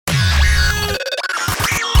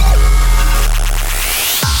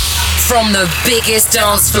from the biggest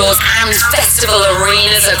dance floors and festival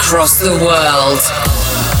arenas across the world.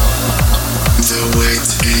 The wait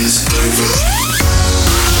is over.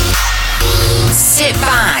 Sit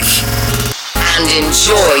back and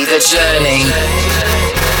enjoy the journey.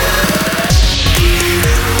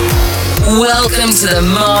 Welcome to the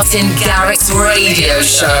Martin Garrix Radio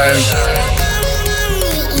Show.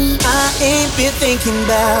 I ain't been thinking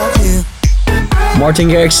about you. Martin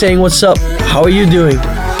Garrix saying what's up, how are you doing?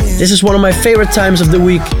 This is one of my favorite times of the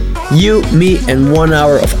week. You, me and 1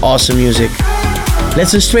 hour of awesome music.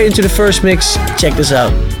 Let's go straight into the first mix, check this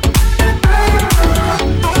out.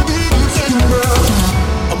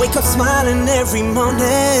 I wake up smiling every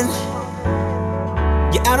morning.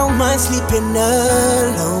 Yeah, I don't mind sleeping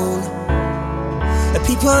alone.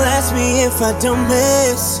 People ask me if I don't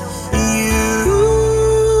miss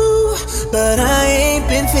you, but I ain't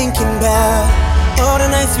been thinking about all the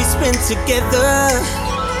nights we spent together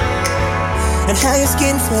and how your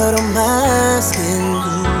skin felt on my skin.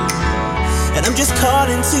 And I'm just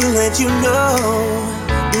calling to let you know,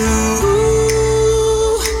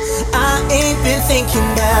 ooh, I ain't been thinking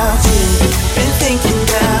about you, been thinking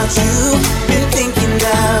about you, been thinking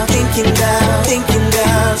about, thinking about, thinking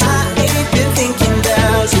about. I ain't been thinking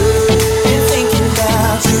about you, been thinking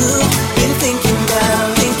about you, been thinking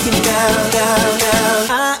about, thinking about,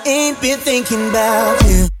 I ain't been thinking about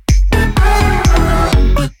you.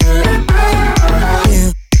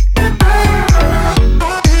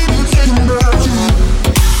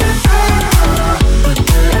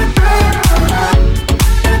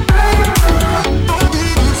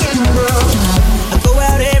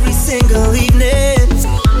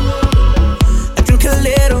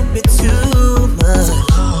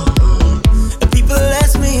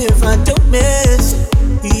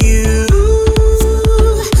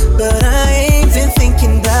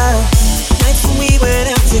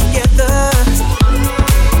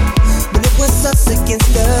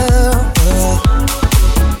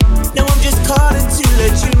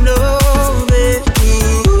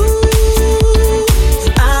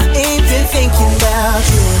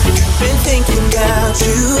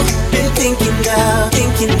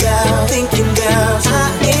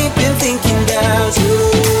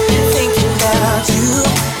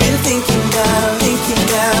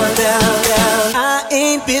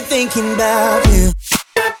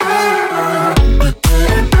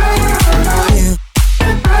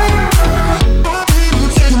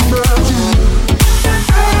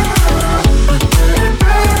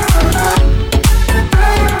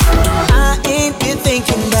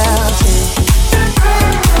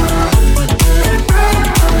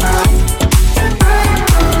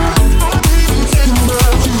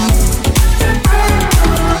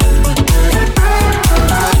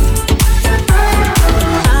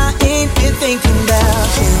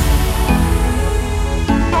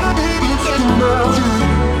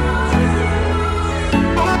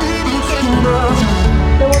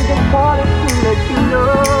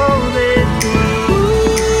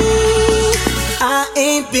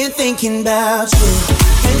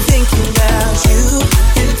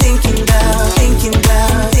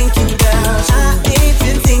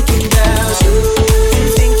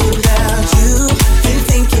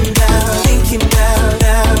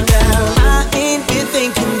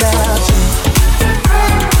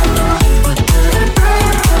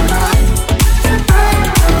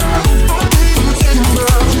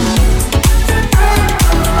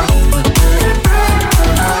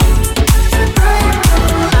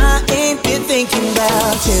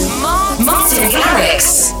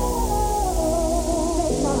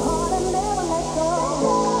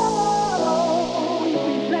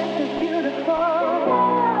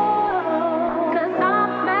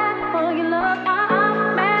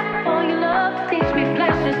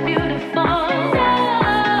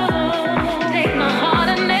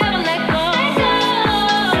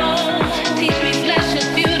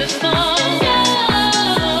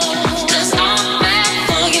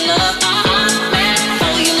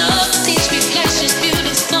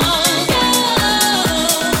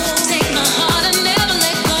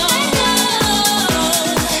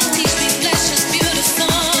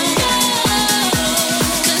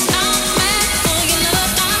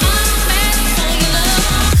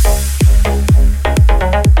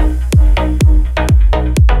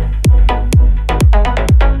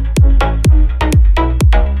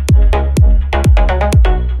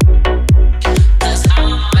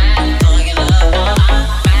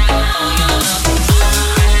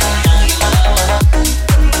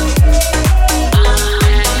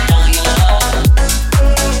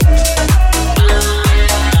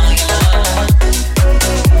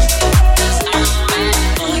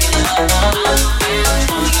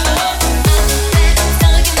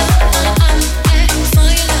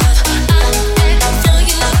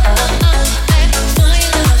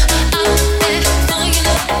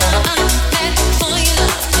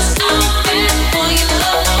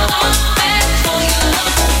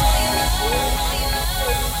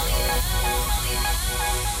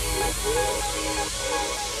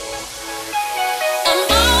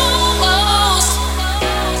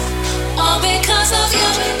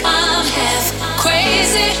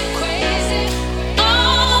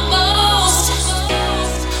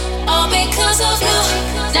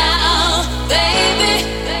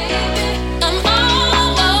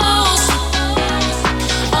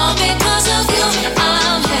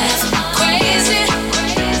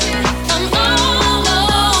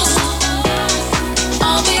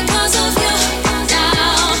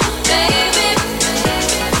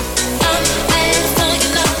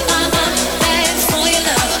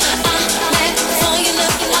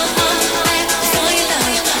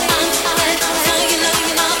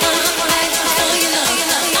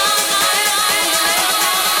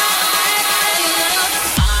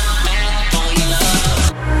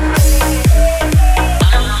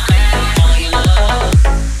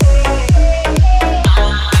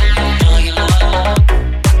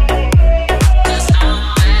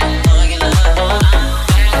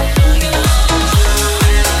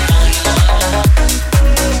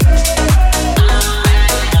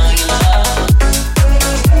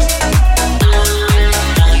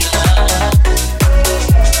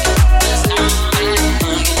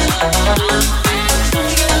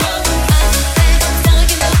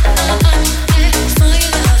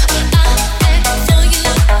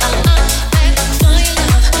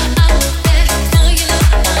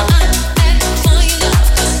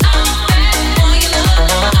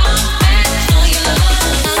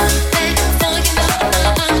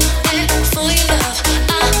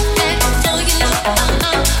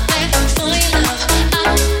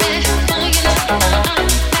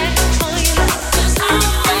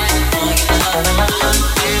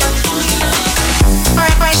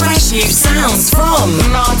 tunes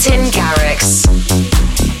from Martin Garrix.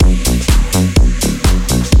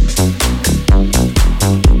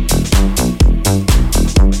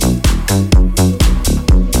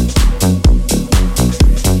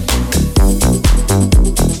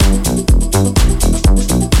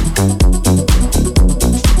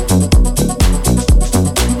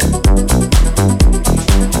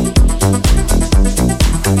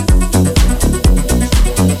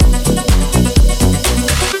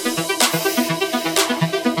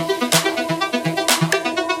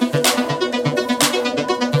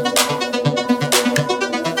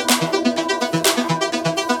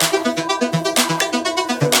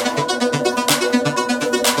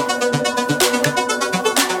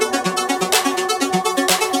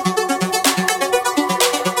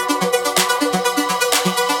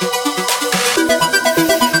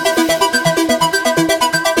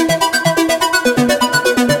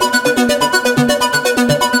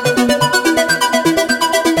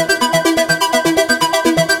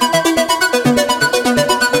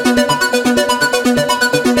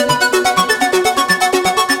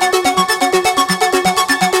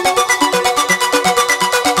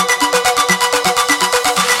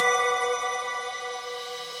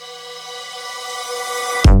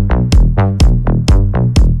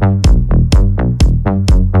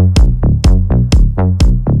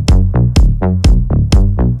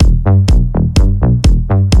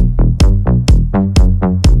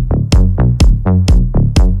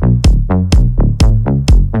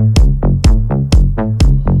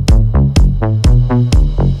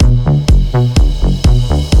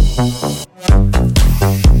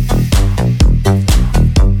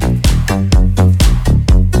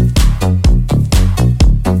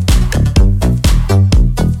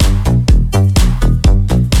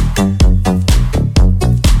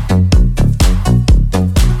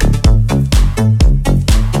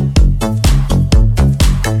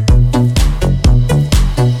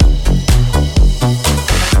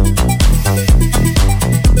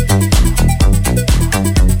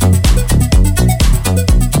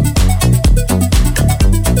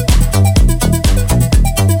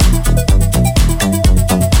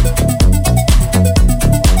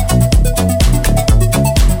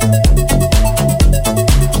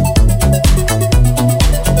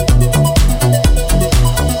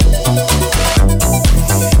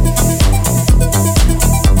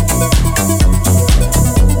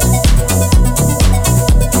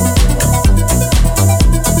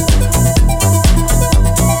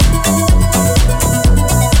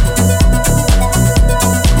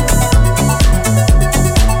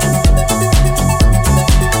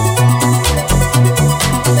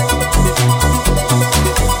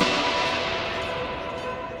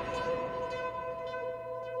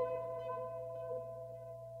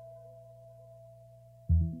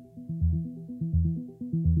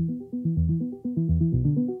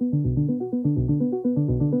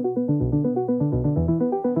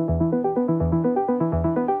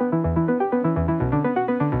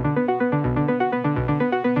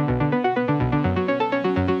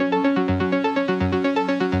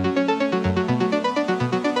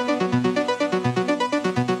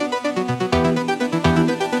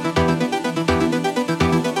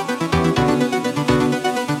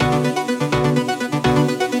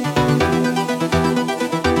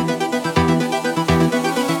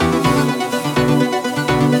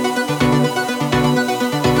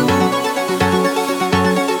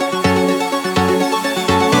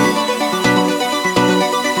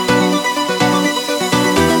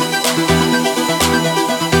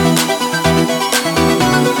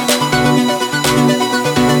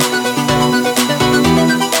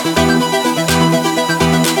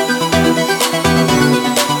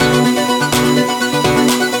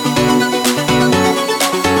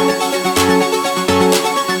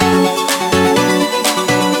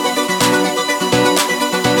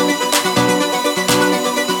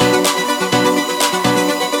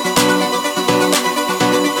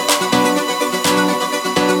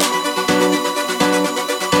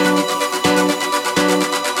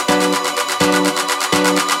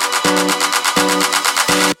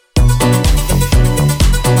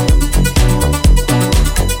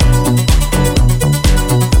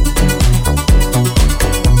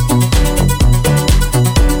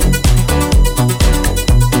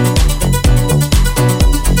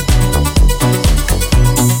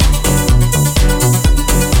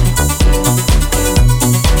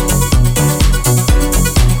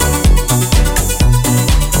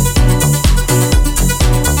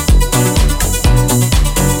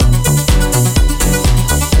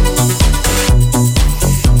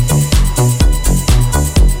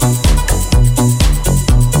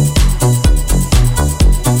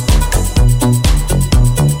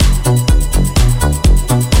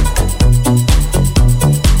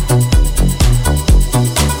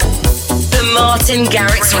 Martin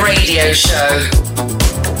Garrix Radio Show.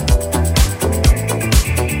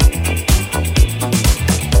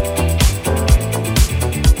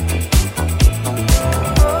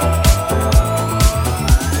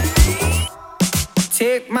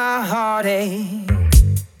 Take my heartache,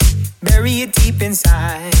 bury it deep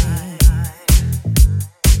inside.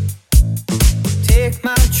 Take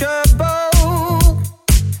my trouble,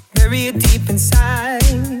 bury it deep inside.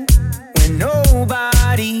 When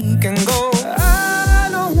nobody can go, I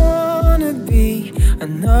don't wanna be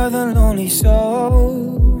another lonely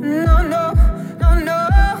soul. No, no, no, no.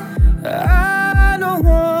 I don't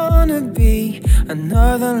wanna be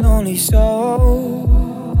another lonely soul.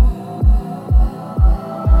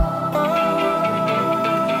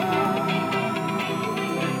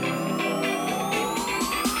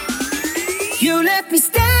 You left me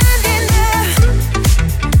standing there.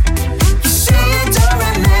 You say you don't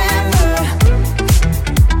remember.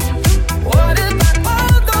 What about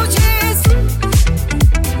all those years?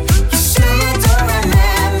 You say you don't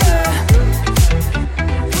remember.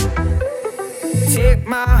 Take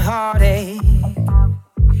my heartache,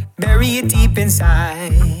 bury it deep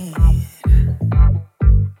inside.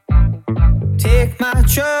 Take my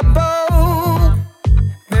trouble,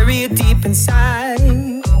 bury it deep inside.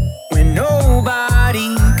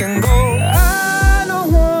 Nobody can go. I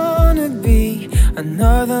don't wanna be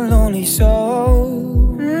another lonely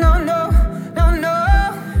soul. No, no, no, no.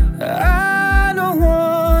 I don't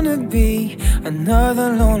wanna be another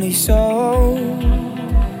lonely soul.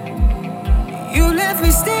 You left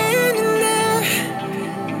me standing there.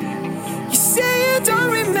 You say you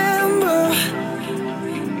don't remember.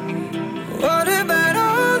 What about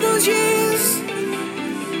all those years?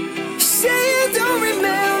 You say you don't remember.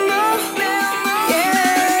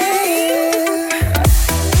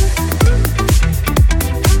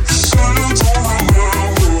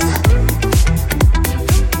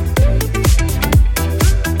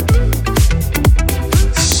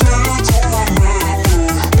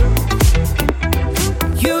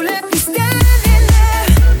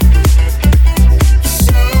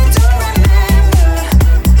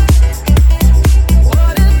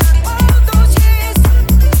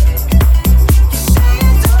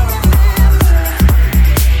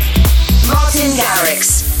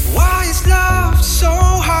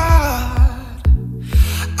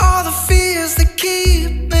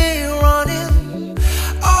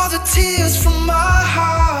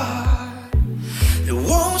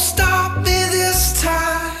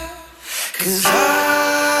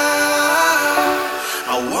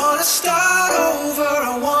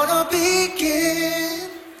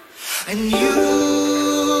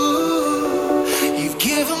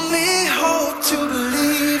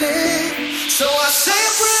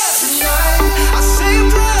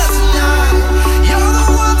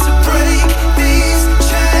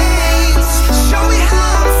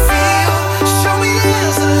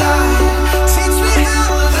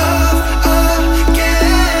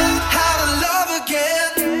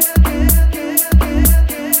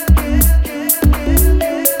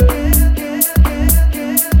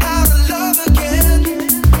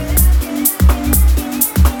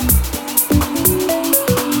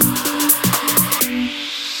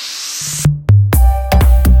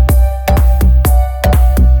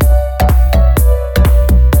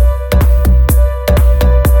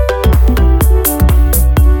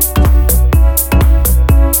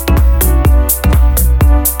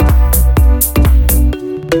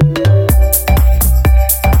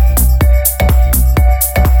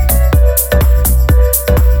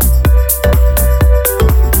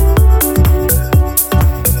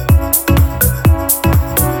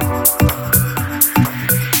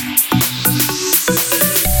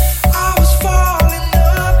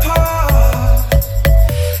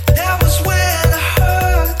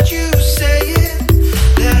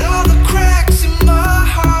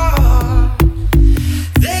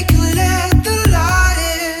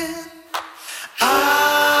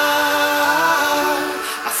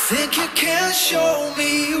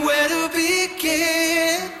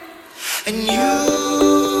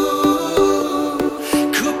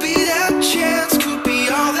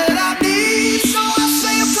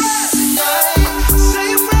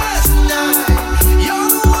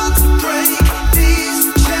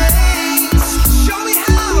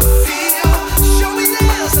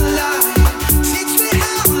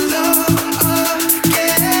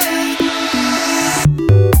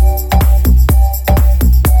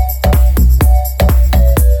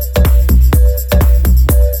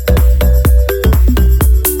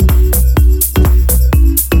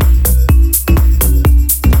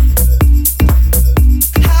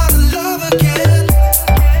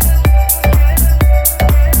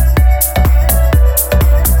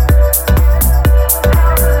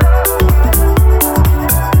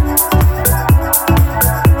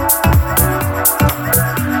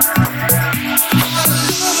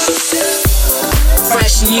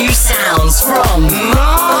 from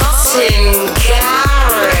Martin Garrix.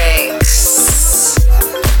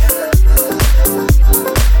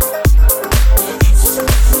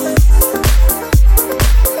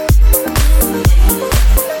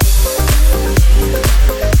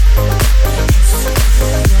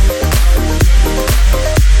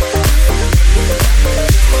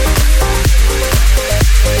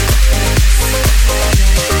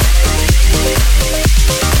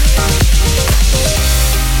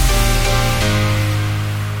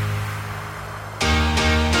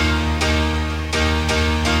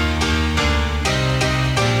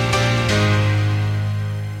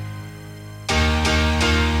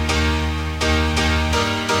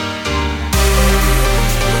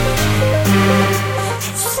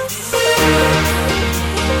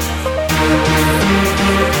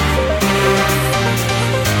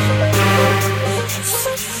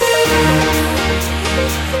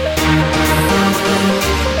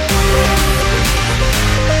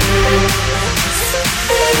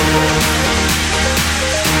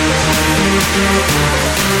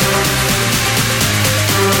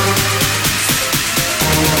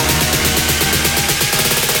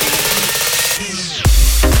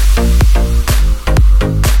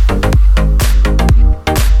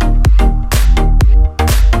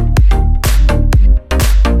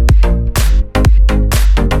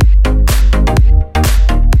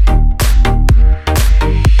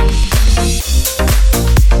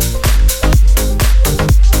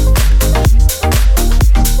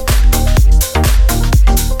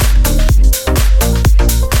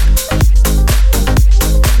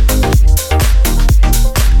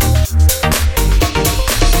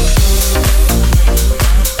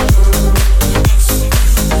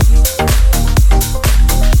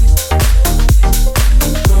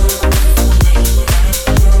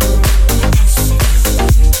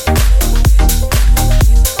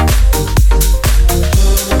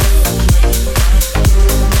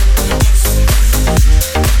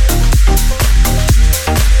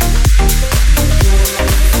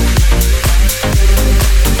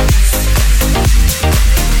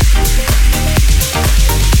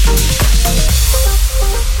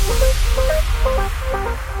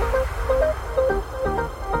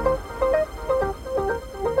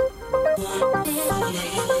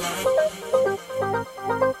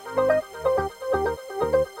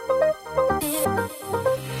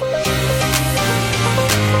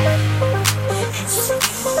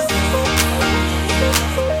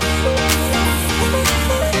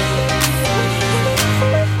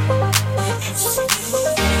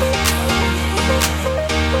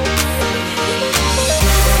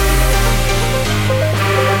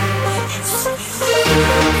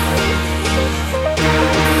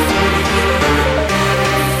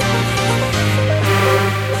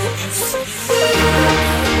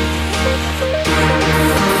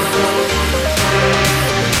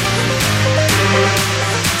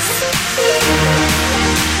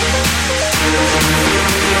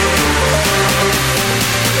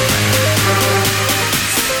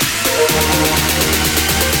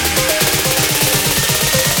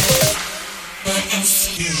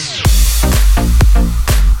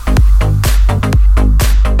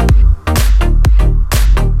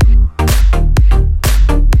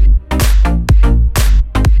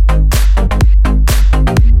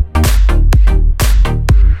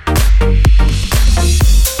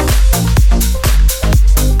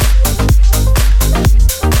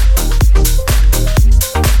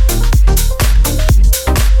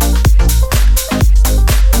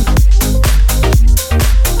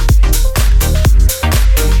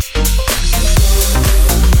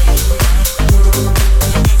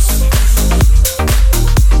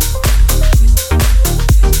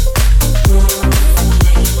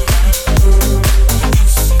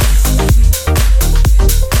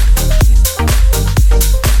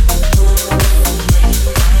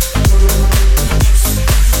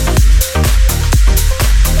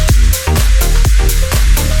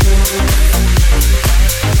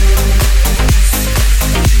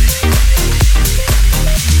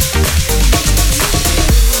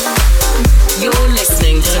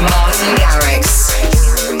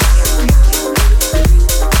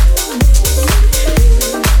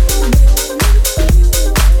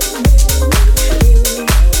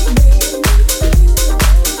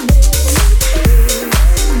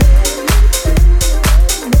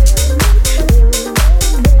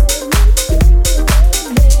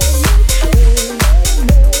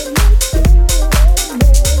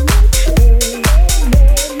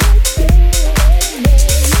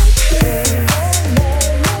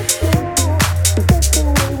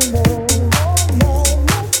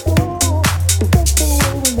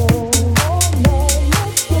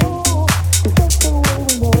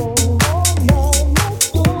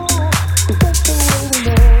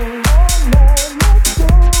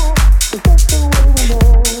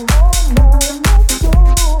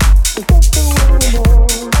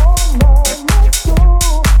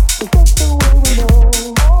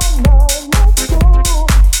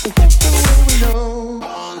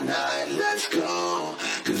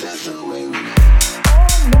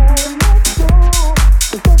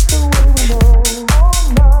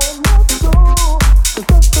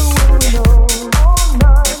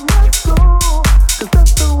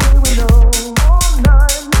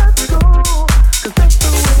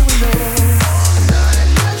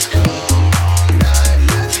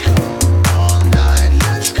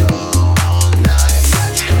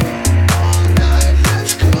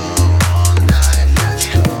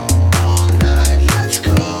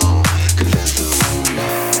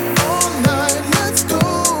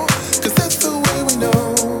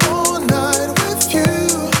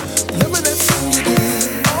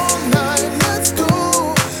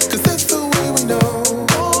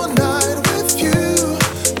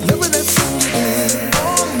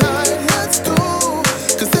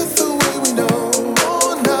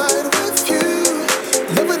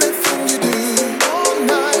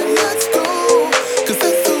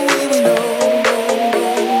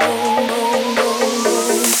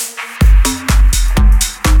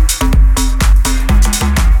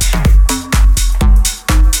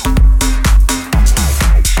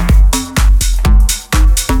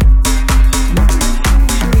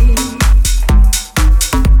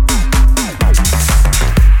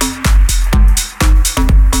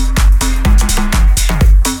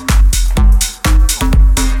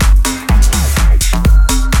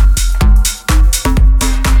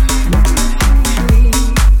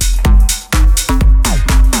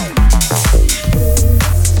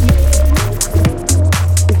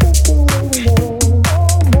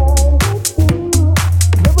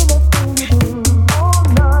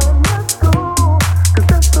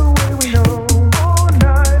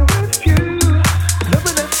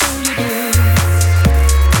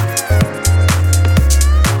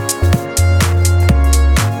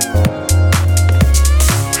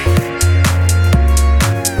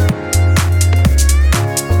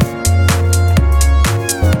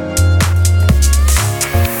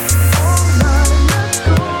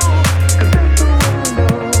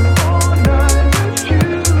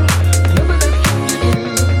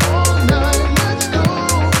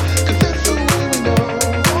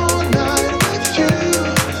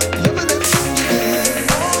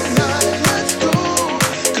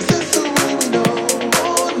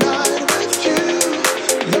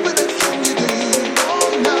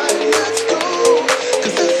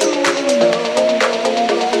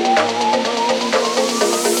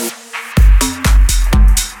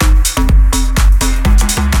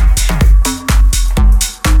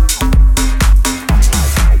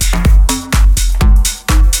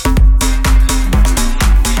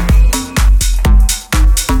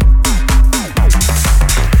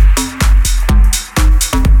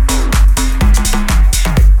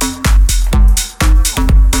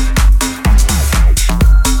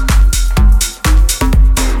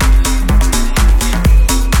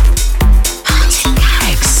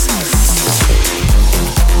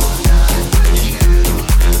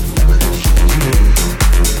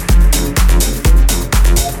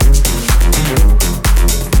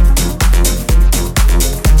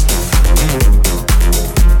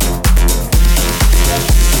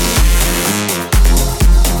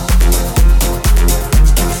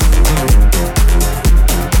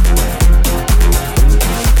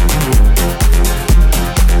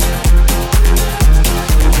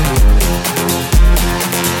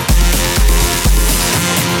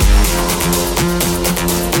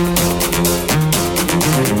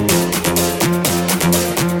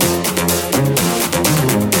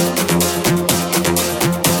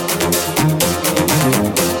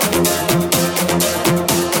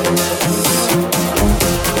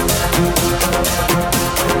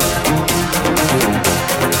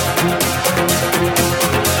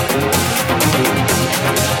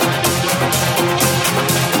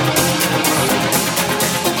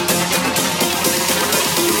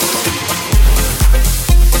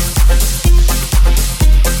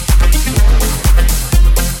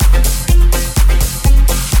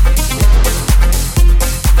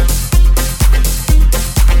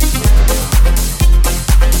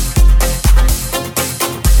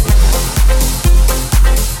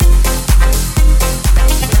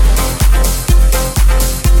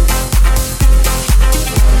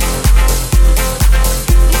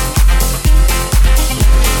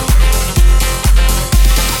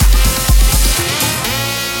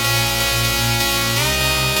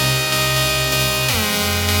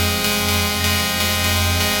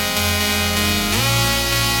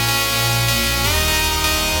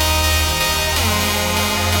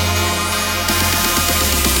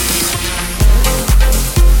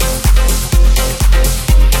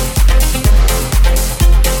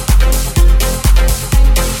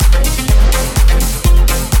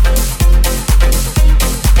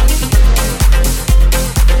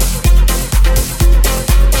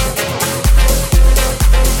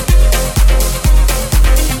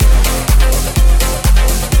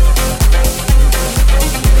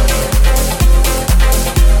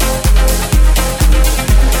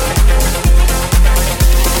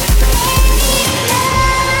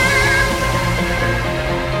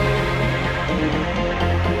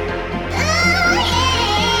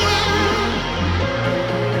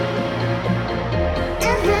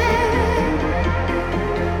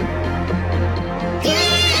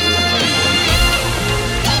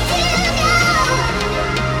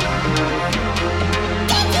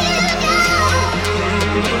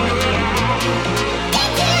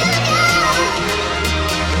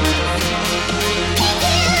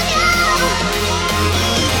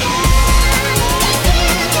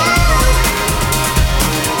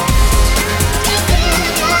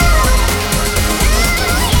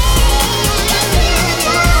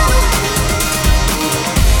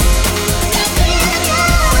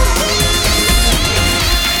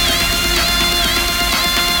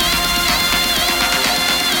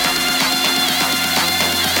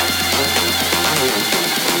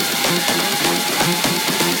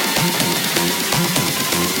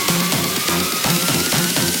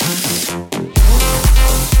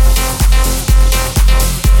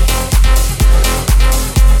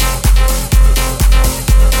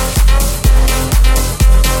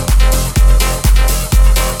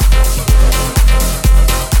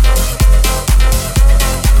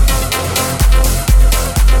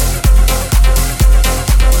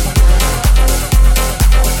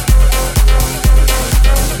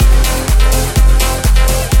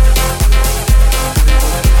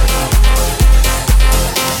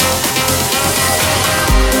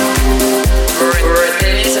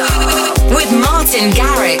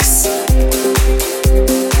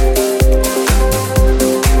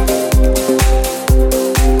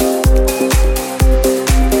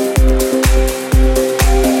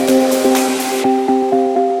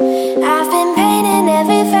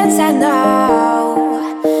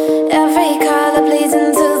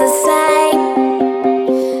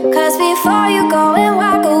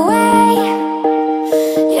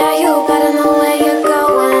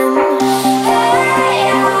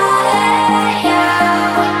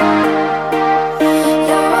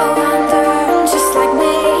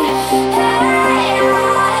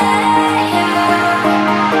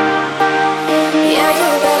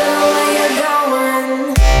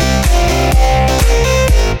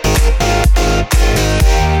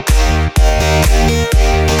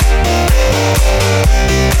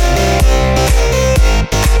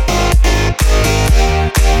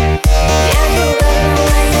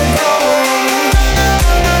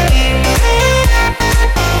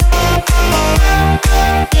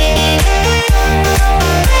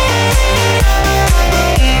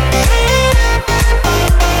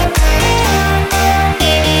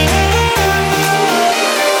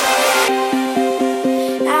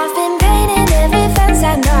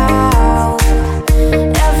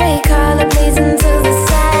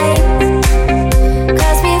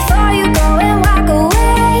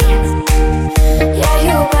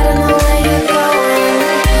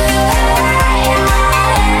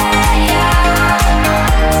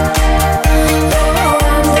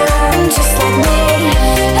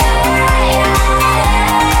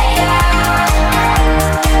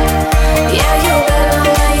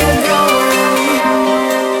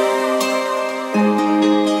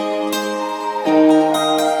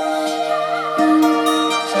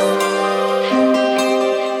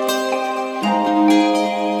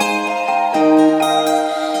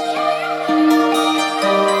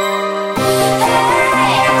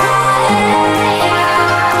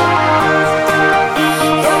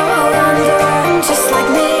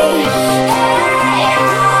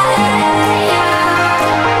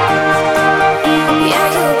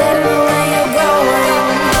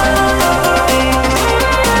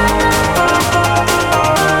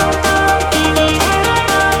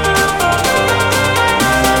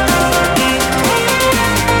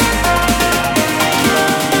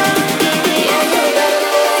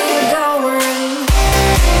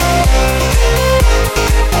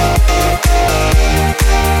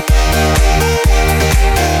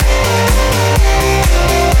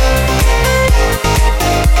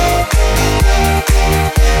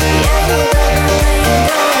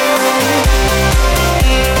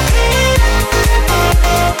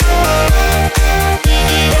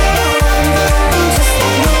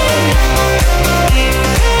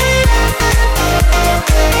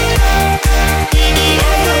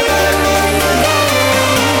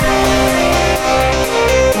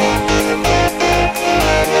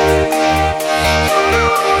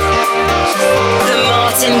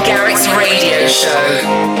 show.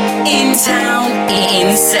 In town,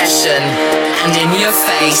 in session, and in your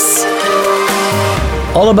face.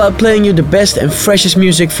 All about playing you the best and freshest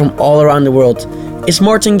music from all around the world. It's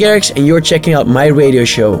Martin Garrix and you're checking out my radio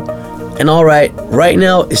show. And alright, right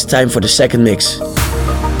now it's time for the second mix.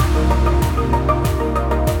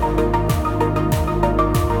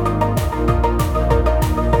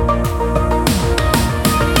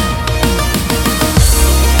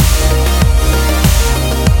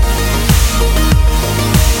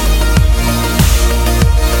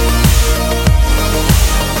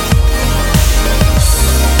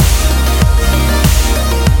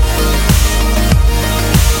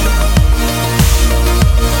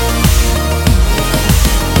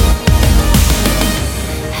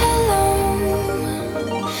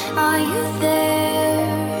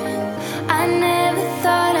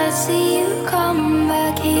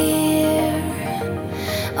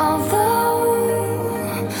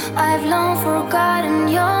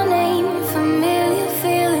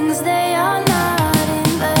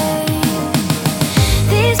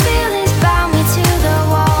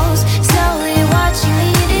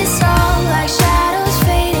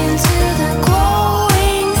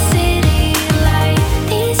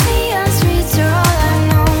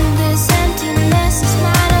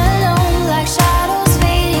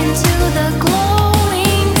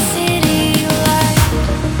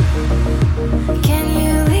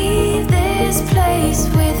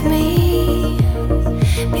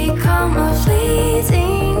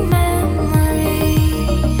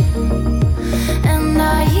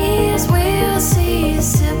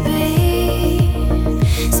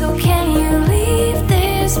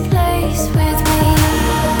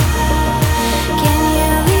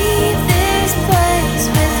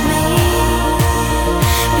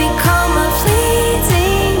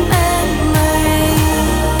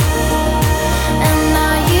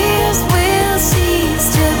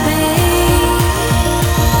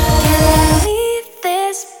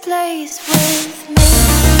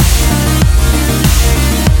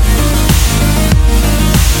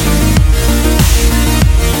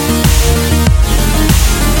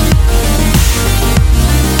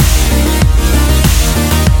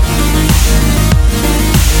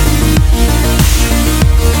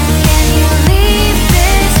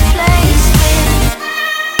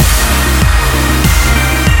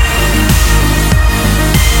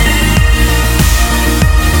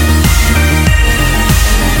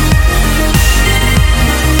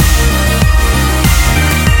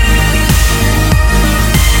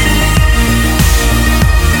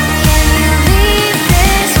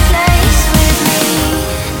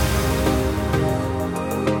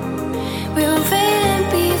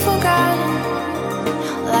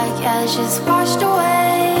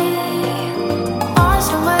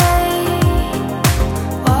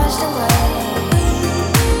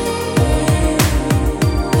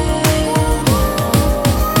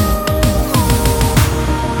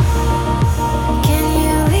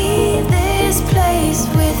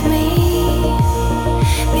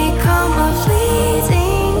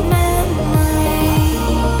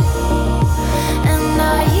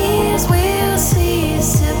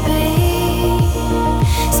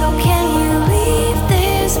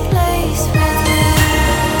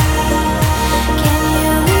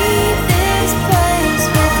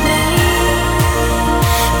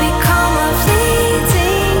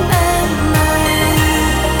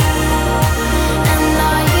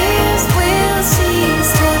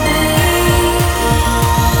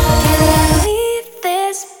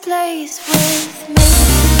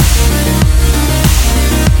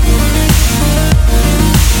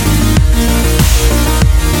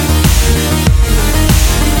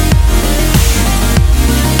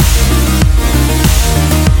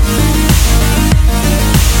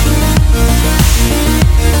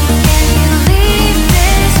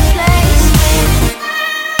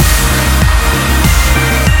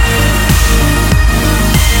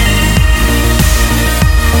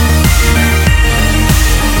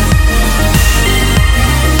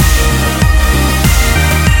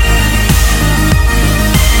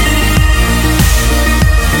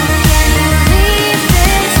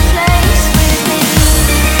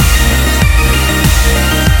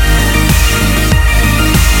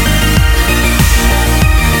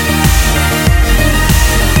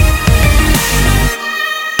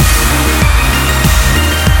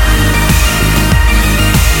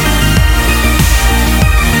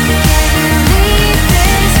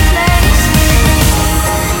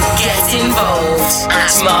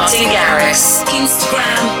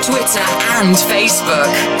 and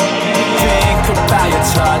Facebook. Think about your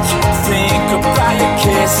touch, think about your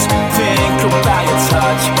kiss, think about your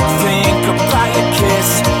touch, think about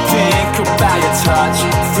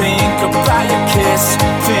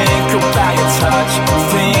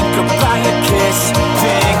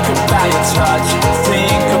touch.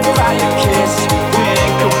 Think about your kiss.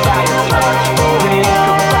 Think about your touch.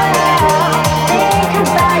 Think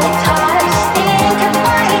about your touch. Think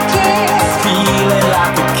about your kiss. Feeling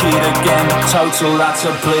like a kid again. Total lots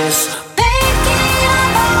of bliss. Thinking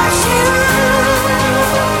about you.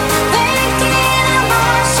 Thinking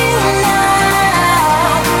about you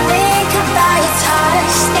now. Think about your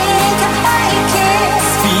touch. Think about your kiss.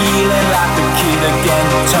 Feeling like a kid again.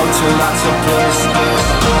 Total lots of bliss.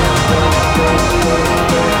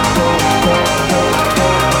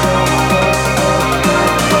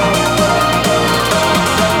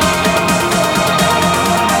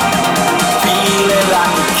 Feeling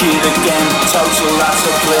like a kid again. Total lots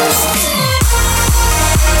of bliss.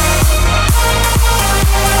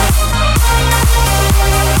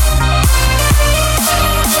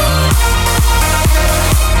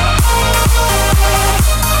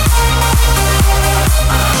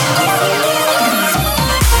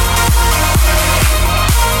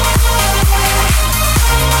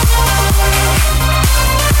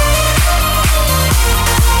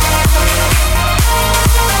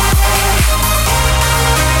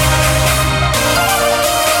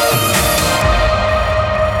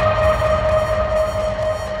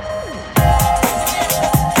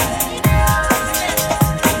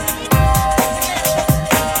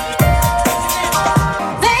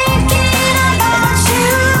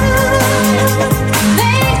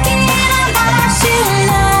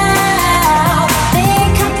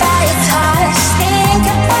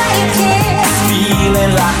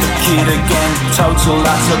 Total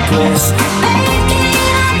lots of bliss. Thinking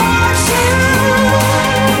about you.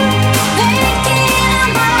 Thinking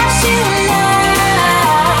about you now.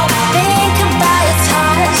 Think about your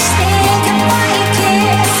touch. Think about your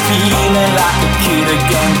kiss. Feeling like a kid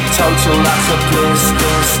again. Total lots of bliss.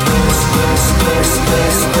 Bliss, bliss, bliss, bliss,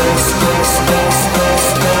 bliss, bliss, bliss, bliss, bliss,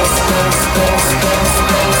 bliss, bliss, bliss,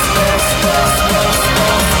 bliss, bliss, bliss, bliss,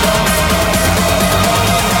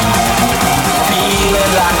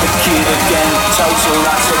 feeling like a kid again. Total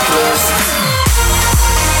lots of bliss.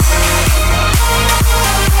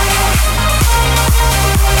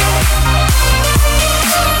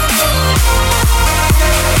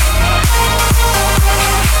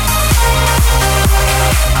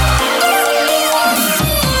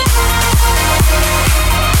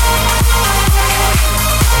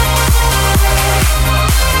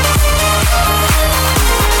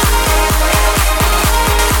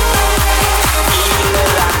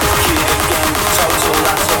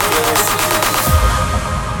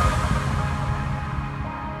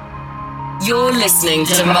 You're listening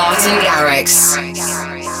to Martin Garrix.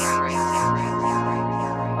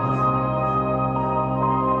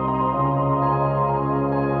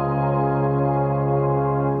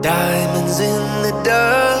 Diamonds in the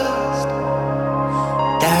dust,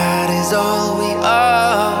 that is all we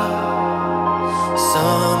are.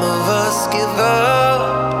 Some of us give up,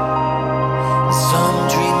 some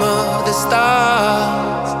dream of the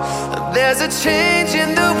stars. There's a change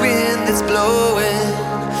in the wind that's blowing,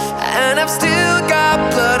 and I've still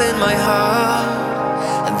got blood in my heart.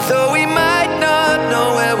 And though we might not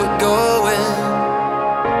know where we're going,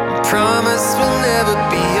 I promise we'll never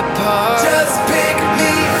be apart. Just pick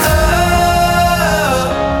me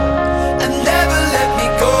up and never let me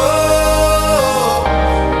go.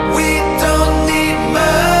 We don't need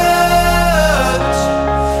much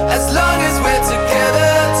as long as we're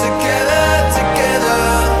together, together, together.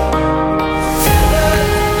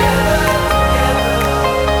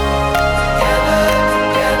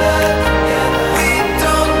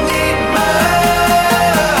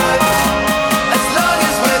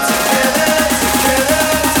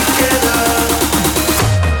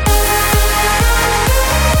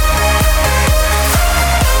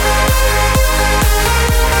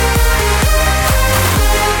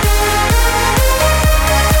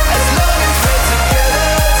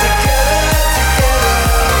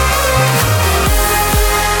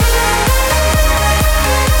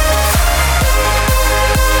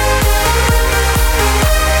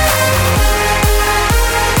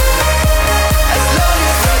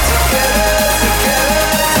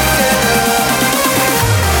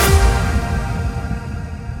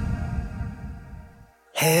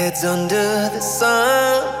 Heads under the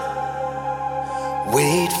sun,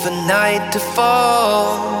 wait for night to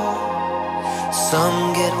fall.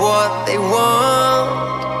 Some get what they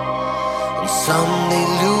want, and some they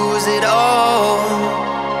lose it all.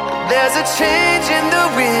 There's a change in the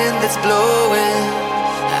wind that's blowing,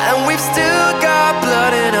 and we've still got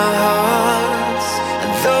blood in our hearts.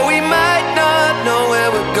 And though we might not know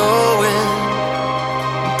where we're going,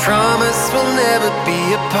 I promise we'll never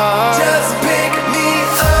be apart. Just pick me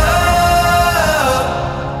up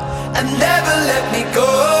and never let me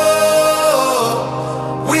go.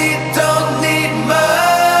 We don't need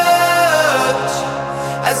much,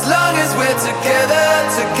 as long as we're together,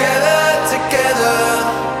 together, together.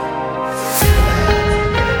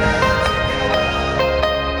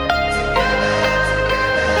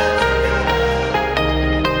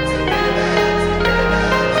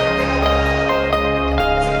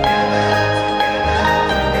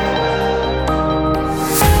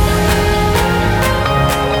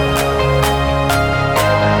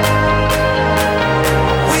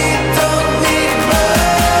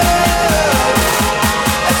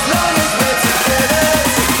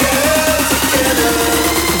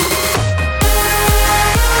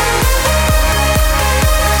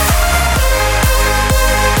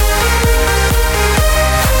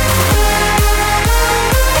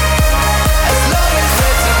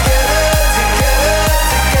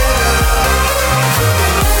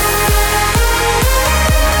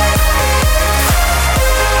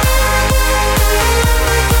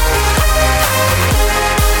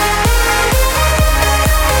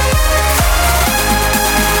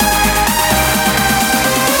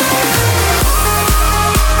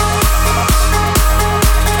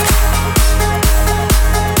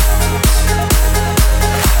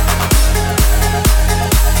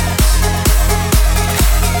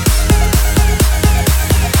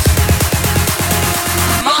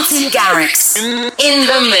 Garrix in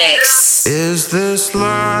the mix. Is this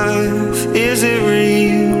life? Is it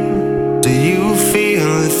real? Do you feel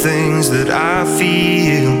the things that I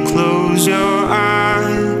feel? Close your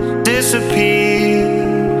eyes, disappear,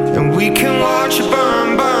 and we can watch it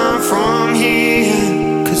burn, burn from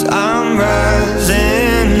here. 'Cause I'm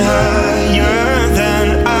rising higher than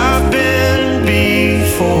I've been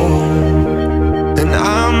before, and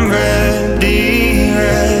I'm ready,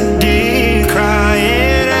 ready,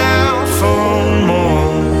 crying out for more.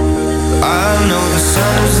 I know the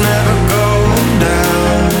sun's never going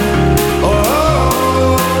down. Oh,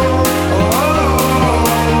 oh, oh,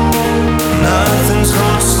 nothing's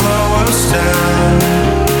gonna slow us down.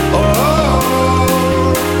 Oh,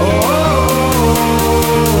 oh,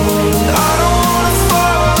 I don't wanna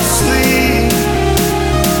fall asleep.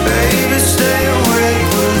 Baby, stay awake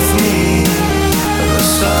with me. The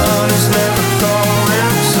sun is never going,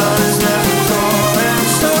 the sun is never going, the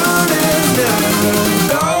sun is never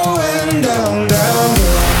going down, down, down.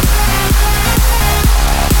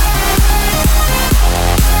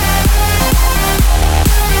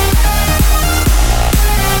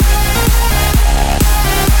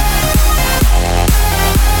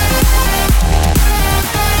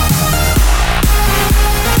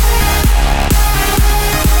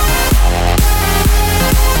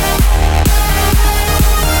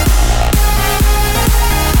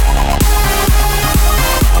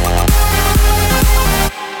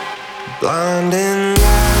 Blinding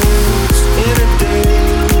lights in a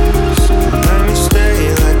daze. Let me stay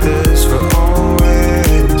like this for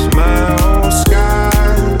always. My whole sky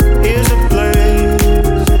is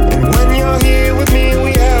ablaze, and when you're here with me,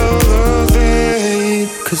 we elevate.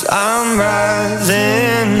 'Cause I'm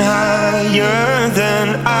rising higher than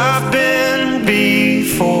I've been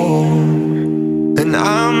before, and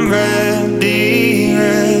I'm ready,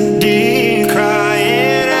 ready,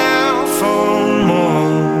 crying out for more.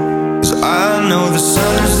 'Cause I know the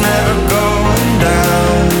sun is never going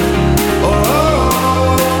down. Oh,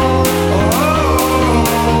 oh, oh,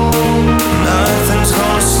 nothing's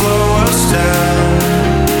gonna slow us down.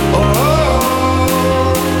 Oh,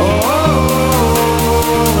 oh,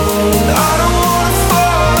 I don't wanna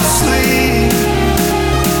fall asleep.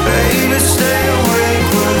 Baby, stay awake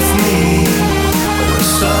with me. The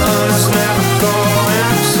sun is never going,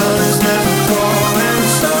 the sun is never going, the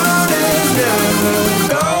sun is never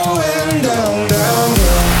going down, down,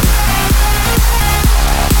 down.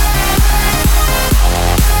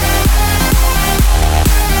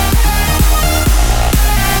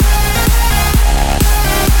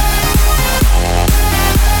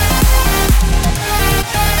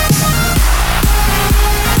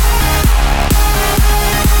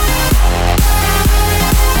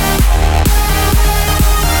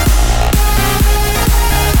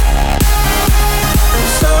 The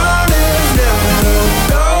sun is never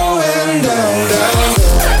going down, down, down.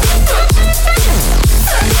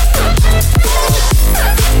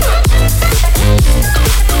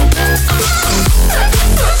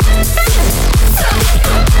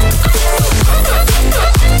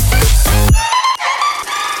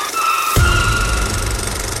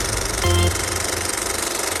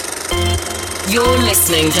 You're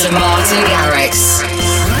listening to Martin Garrix.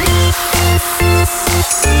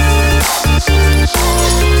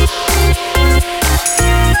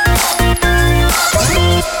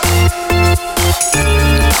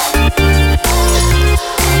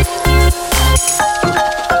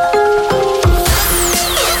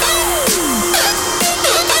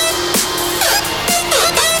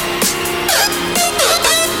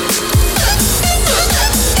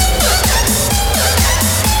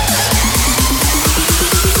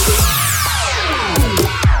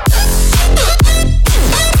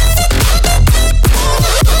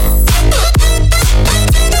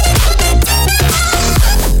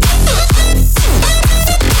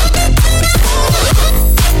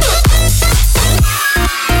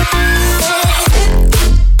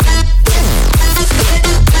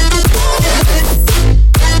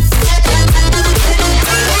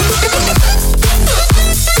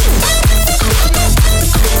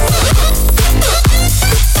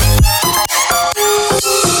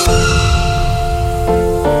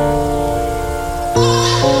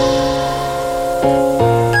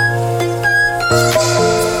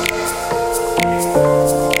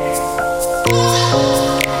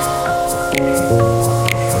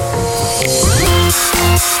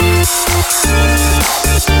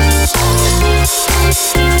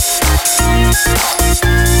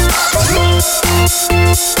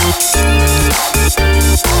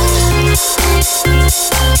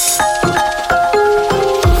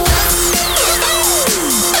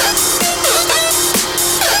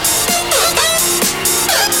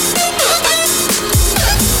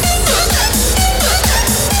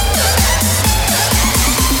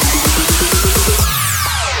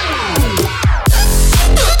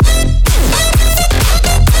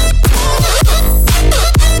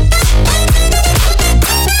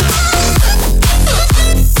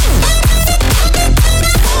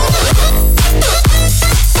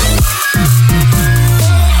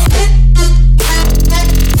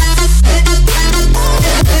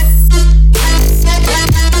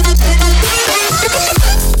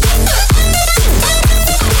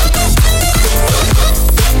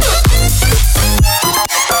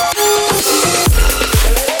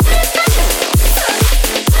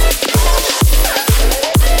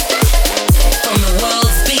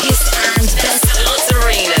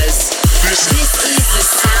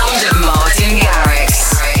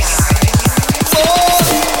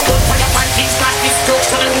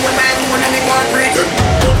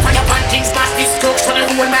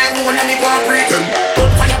 let me go and break them.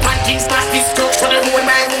 Fire panties, start this stuff, so the whole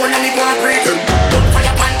my room, let me go and break them. Fire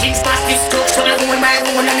panties, start this stuff, so the whole my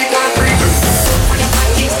room, let me go and break them. Fire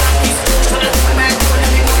panties, start this stuff, so the whole my room, let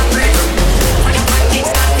me go and break them. Fire panties,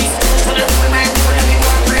 start this stuff, so the whole my room, let me go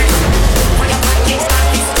and break them. Fire panties, start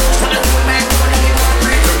this stuff, so the whole my room, let me go and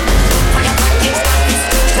break them. Fire panties, start this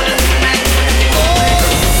stuff, so the whole my room, let me go and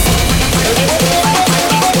break them.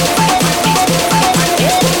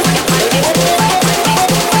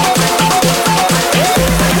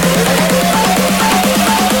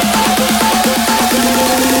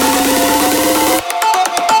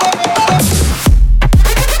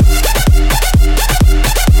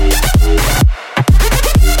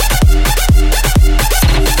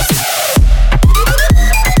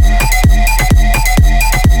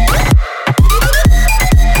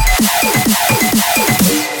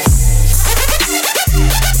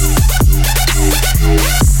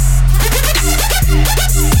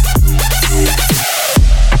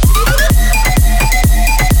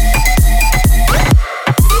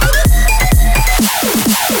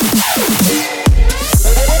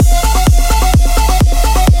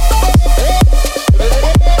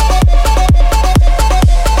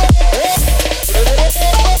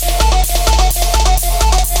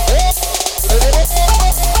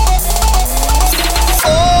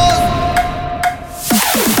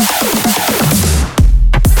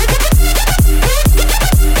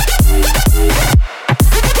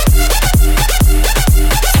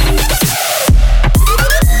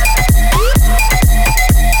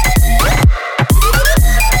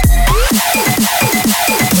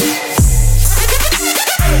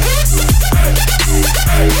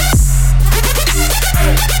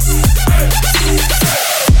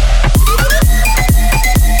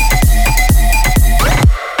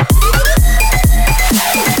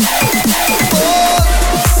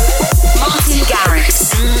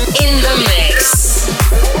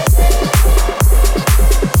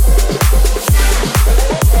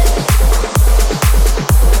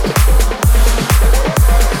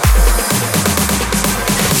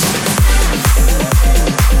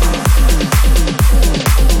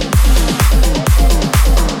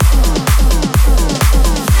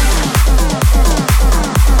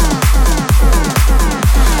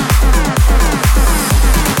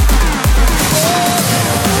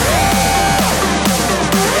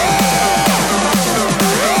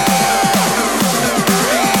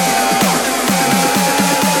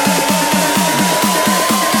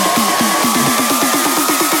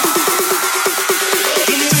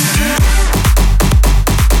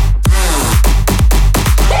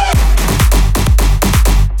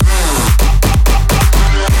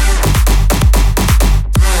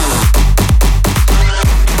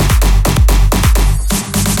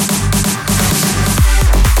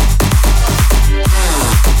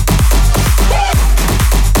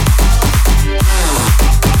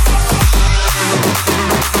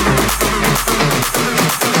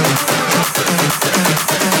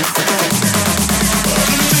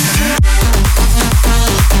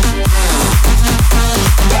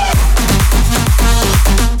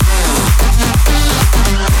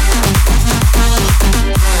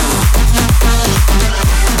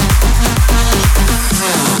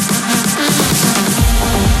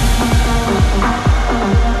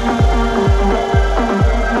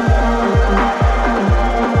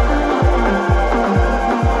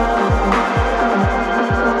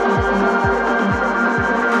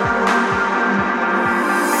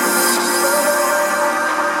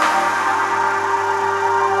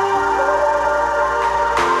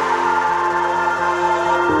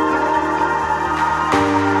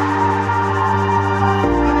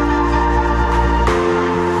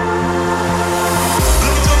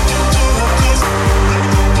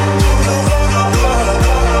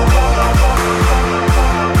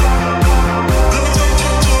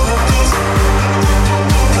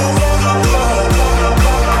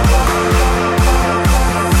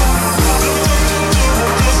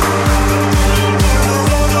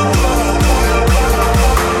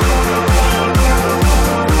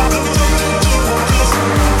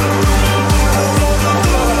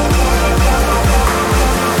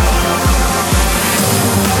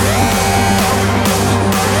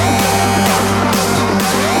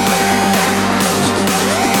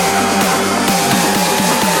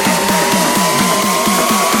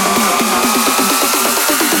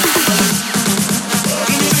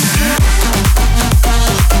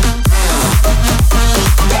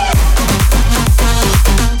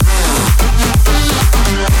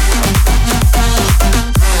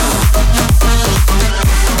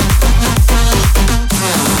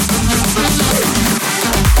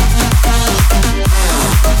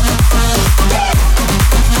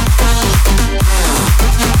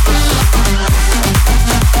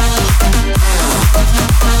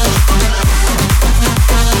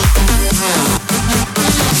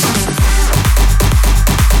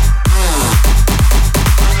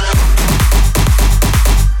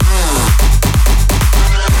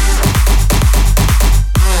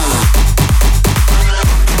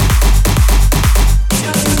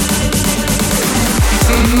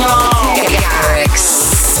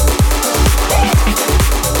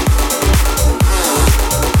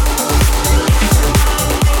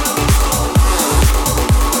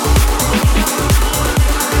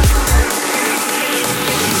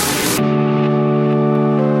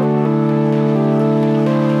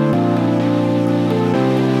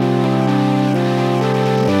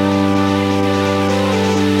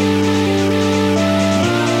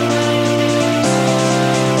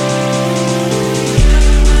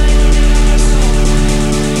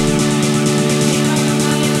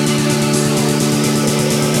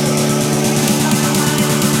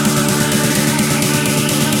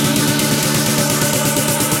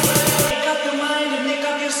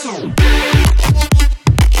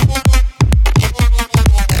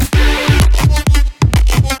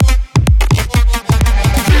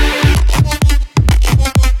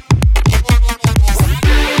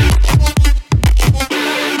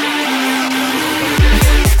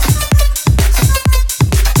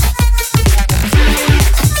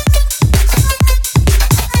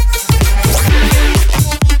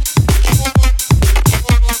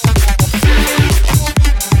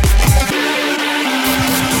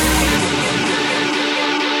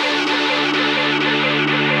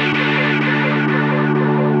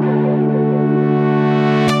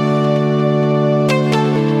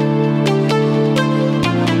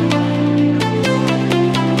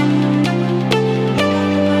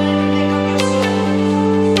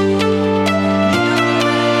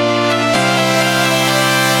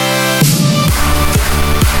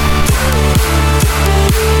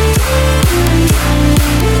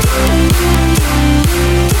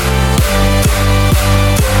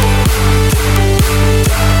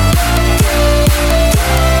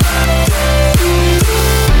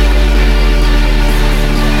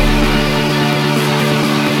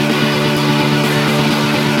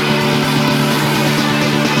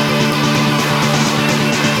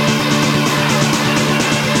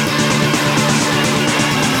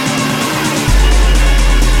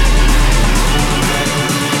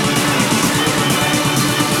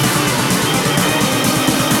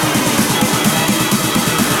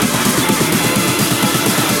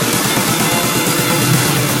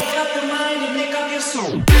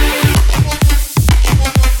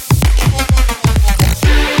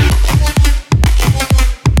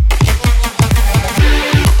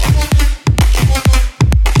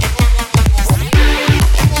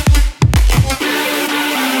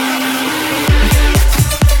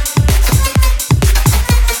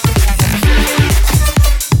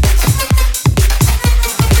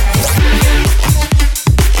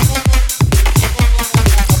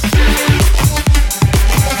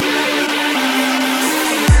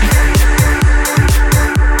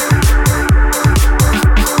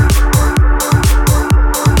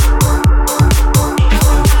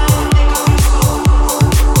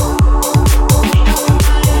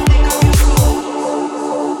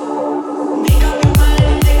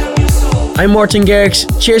 I'm Martin Garrix.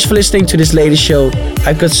 Cheers for listening to this latest show.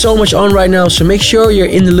 I've got so much on right now, so make sure you're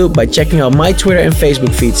in the loop by checking out my Twitter and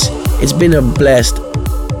Facebook feeds. It's been a blast.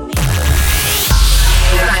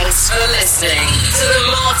 Thanks for listening to the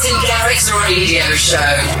Martin Garrix Radio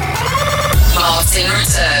Show. Martin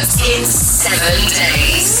returns in 7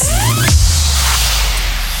 days.